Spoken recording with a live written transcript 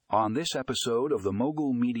On this episode of the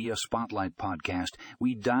Mogul Media Spotlight podcast,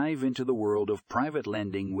 we dive into the world of private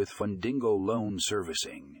lending with Fundingo Loan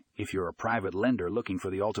Servicing. If you're a private lender looking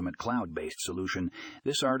for the ultimate cloud-based solution,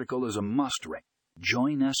 this article is a must-read.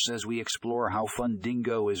 Join us as we explore how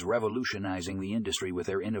Fundingo is revolutionizing the industry with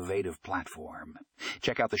their innovative platform.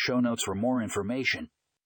 Check out the show notes for more information.